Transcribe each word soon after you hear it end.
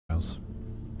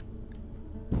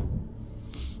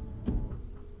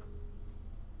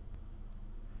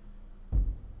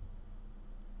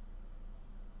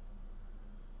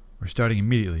We're starting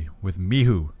immediately with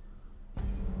Mehoo.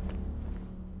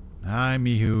 Hi,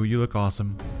 Mehoo. You look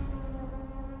awesome.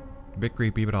 A bit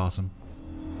creepy, but awesome.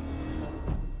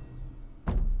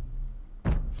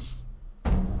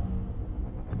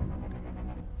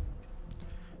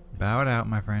 Bow it out,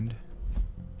 my friend.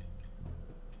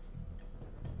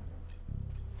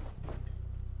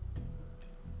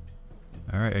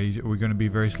 Alright, are we going to be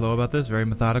very slow about this? Very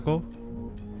methodical?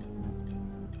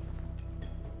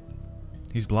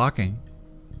 He's blocking.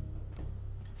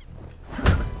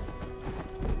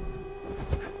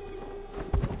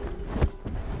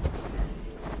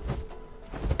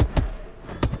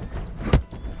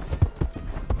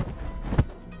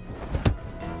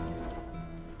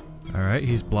 Alright,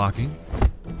 he's blocking.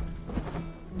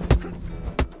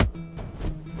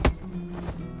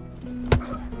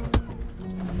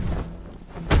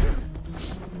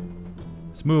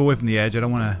 Let's move away from the edge. I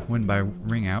don't want to win by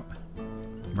ring out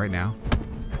right now.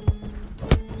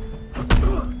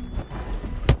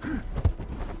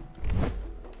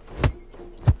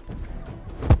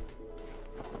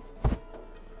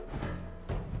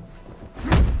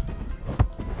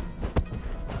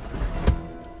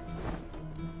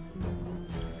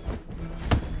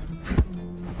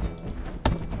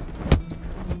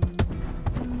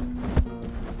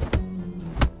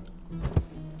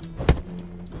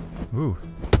 Ooh.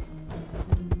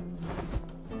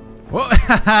 Whoa!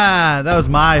 That was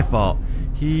my fault.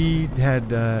 He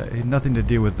had nothing to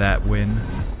do with that win.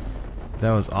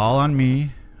 That was all on me.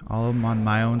 All on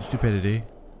my own stupidity.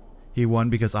 He won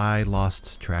because I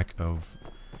lost track of...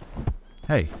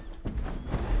 Hey.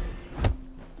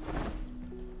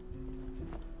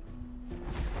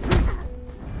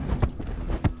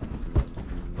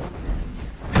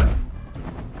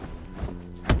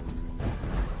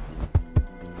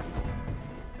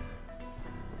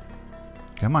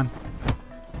 Come on.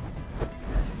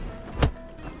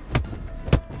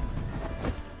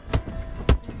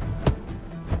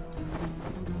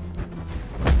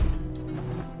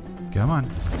 Come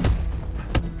on.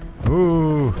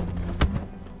 Ooh.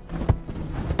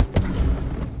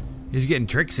 He's getting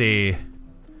tricksy.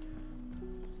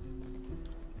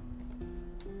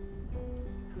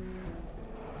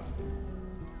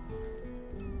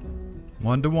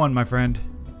 One to one, my friend.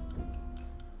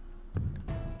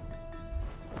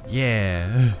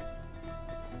 Yeah.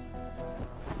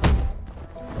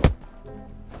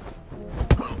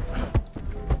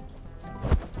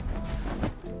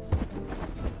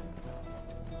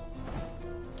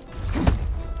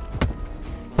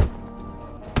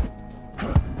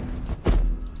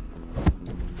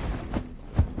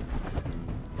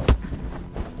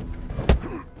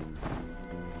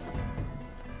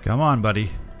 Come on, buddy.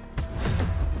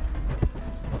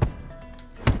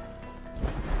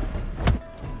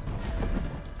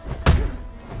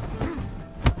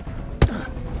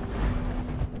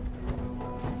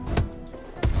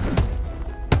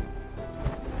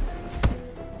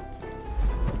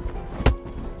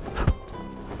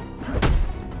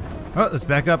 Oh, let's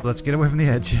back up. Let's get away from the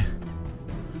edge.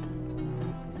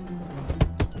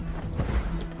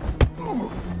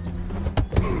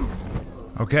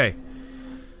 Okay.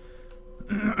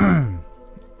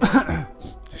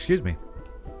 Excuse me.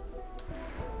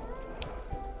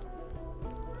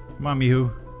 Come on,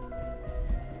 Mehoo.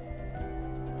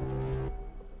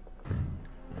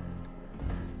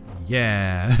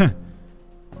 Yeah. I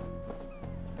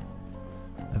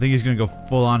think he's gonna go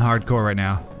full on hardcore right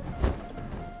now.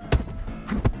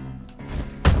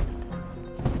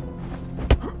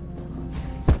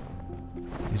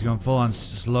 He's going full on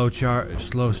slow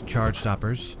charge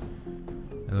stoppers.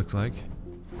 It looks like.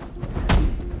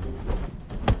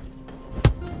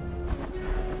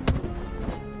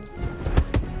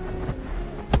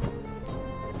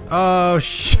 Oh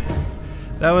sh!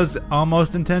 That was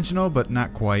almost intentional, but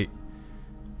not quite.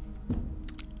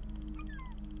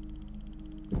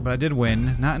 But I did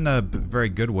win, not in a very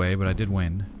good way, but I did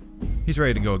win. He's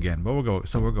ready to go again, but we'll go.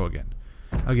 So we'll go again.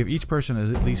 I'll give each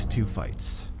person at least 2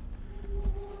 fights.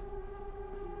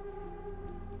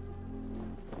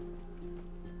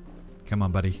 Come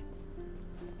on, buddy.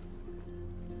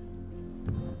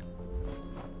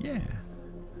 Yeah.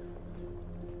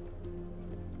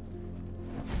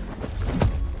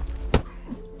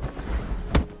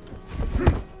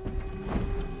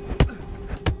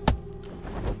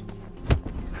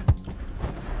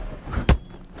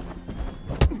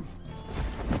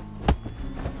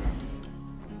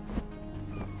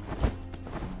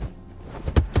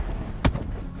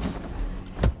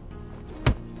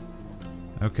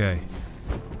 Okay.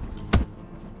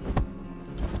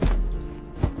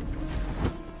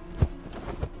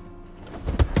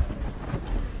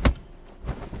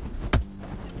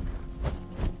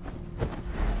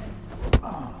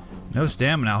 No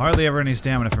stamina. Hardly ever any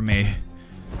stamina for me.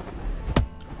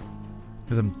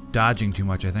 Because I'm dodging too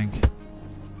much, I think.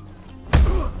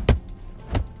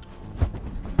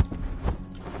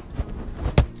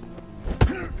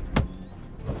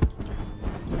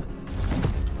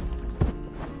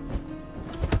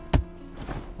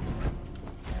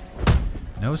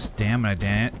 No stamina,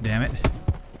 damn it.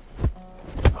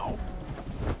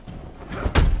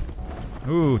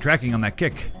 Ooh, tracking on that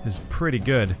kick is pretty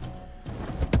good.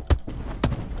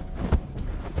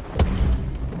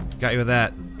 Got you with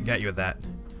that. Got you with that.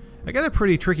 I got a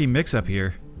pretty tricky mix up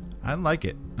here. I like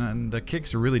it. And the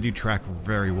kicks really do track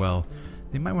very well.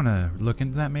 They might want to look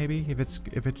into that maybe if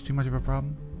it's too much of a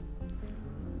problem.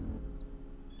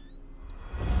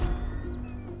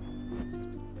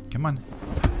 Come on.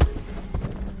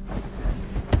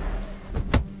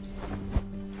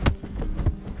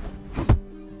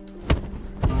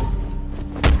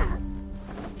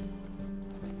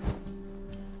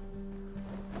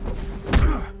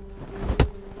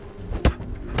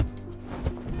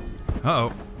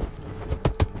 Uh-oh.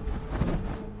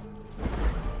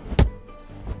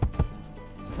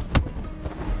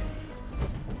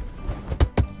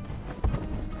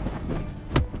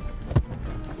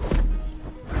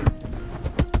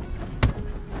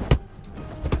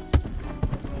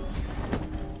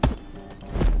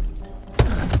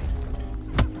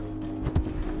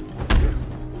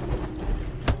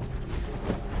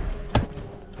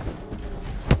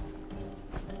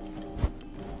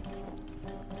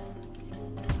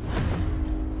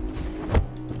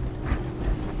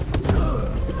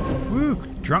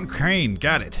 Drunk Crane,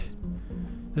 got it.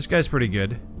 This guy's pretty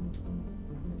good.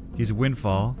 He's a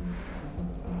windfall,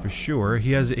 for sure.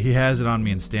 He has it on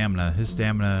me in stamina. His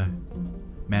stamina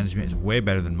management is way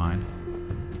better than mine.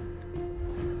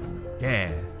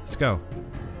 Yeah, let's go.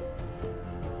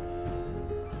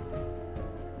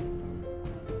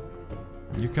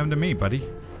 You come to me, buddy.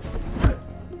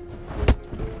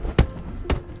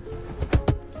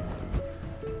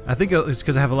 I think it's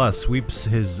because I have a lot of sweeps.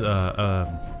 His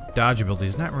dodge ability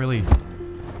is not really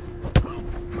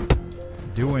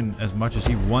doing as much as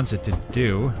he wants it to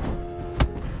do.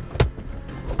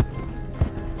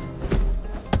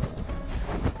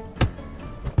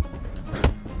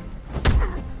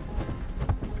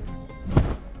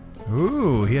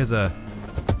 Ooh, he has a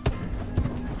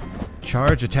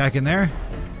charge attack in there.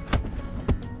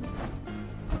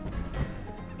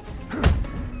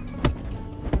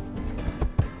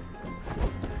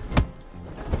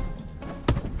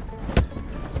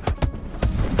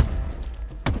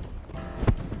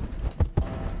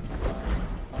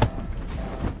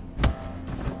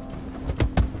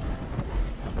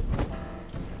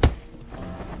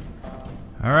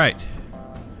 All right.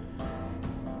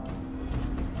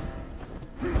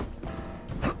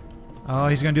 Oh,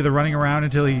 he's gonna do the running around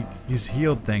until he's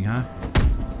healed thing, huh?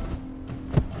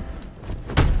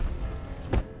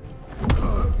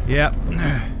 Yep.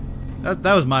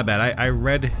 That was my bad. I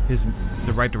read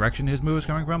the right direction his move was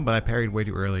coming from, but I parried way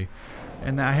too early,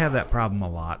 and I have that problem a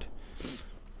lot.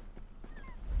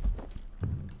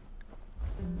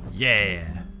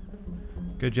 Yeah.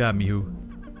 Good job, Mehoo.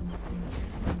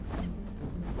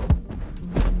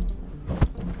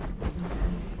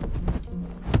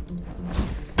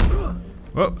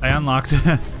 Oh, I unlocked.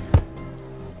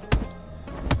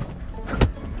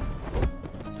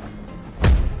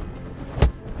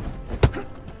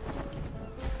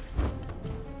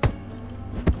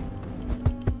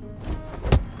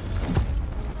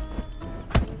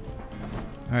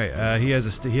 Alright, he has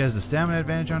the stamina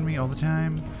advantage on me all the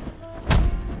time.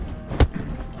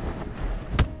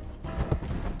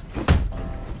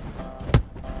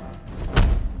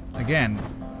 Again,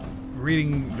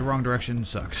 reading the wrong direction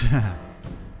sucks.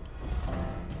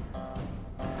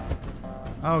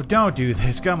 Oh, don't do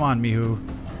this. Come on, Mehoo.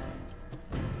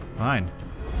 Fine.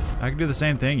 I can do the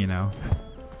same thing, you know.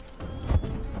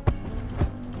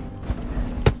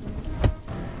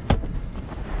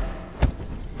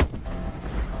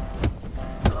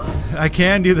 I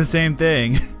can do the same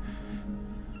thing.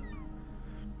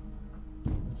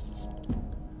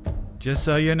 Just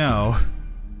so you know.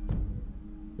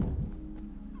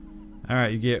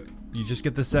 Alright, you just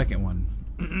get the second one.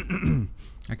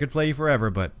 I could play you forever,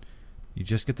 but you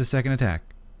just get the second attack.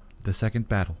 The second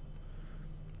battle.